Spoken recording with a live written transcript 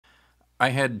I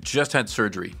had just had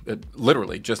surgery,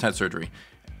 literally just had surgery.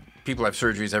 People have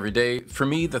surgeries every day. For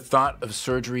me, the thought of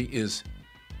surgery is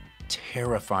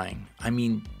terrifying. I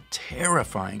mean,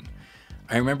 terrifying.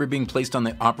 I remember being placed on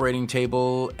the operating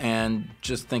table and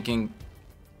just thinking,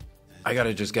 I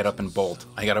gotta just get up and bolt.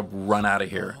 I gotta run out of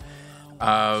here.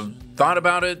 Thought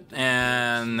about it,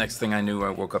 and next thing I knew, I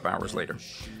woke up hours later.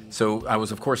 So I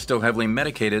was, of course, still heavily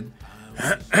medicated.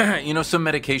 You know, some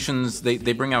medications,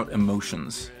 they bring out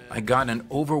emotions. I got an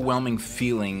overwhelming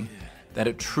feeling that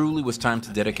it truly was time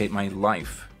to dedicate my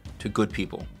life to good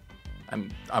people.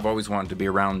 I've always wanted to be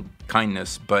around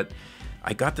kindness, but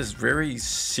I got this very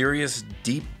serious,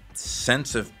 deep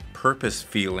sense of purpose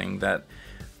feeling that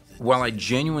while I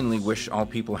genuinely wish all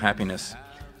people happiness,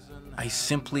 I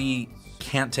simply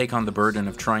can't take on the burden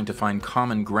of trying to find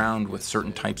common ground with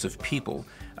certain types of people.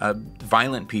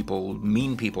 Violent people,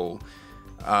 mean people.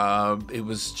 It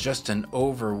was just an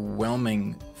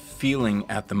overwhelming feeling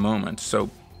at the moment. So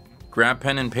grabbed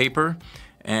pen and paper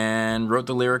and wrote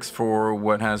the lyrics for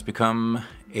what has become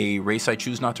a race I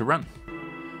choose not to run.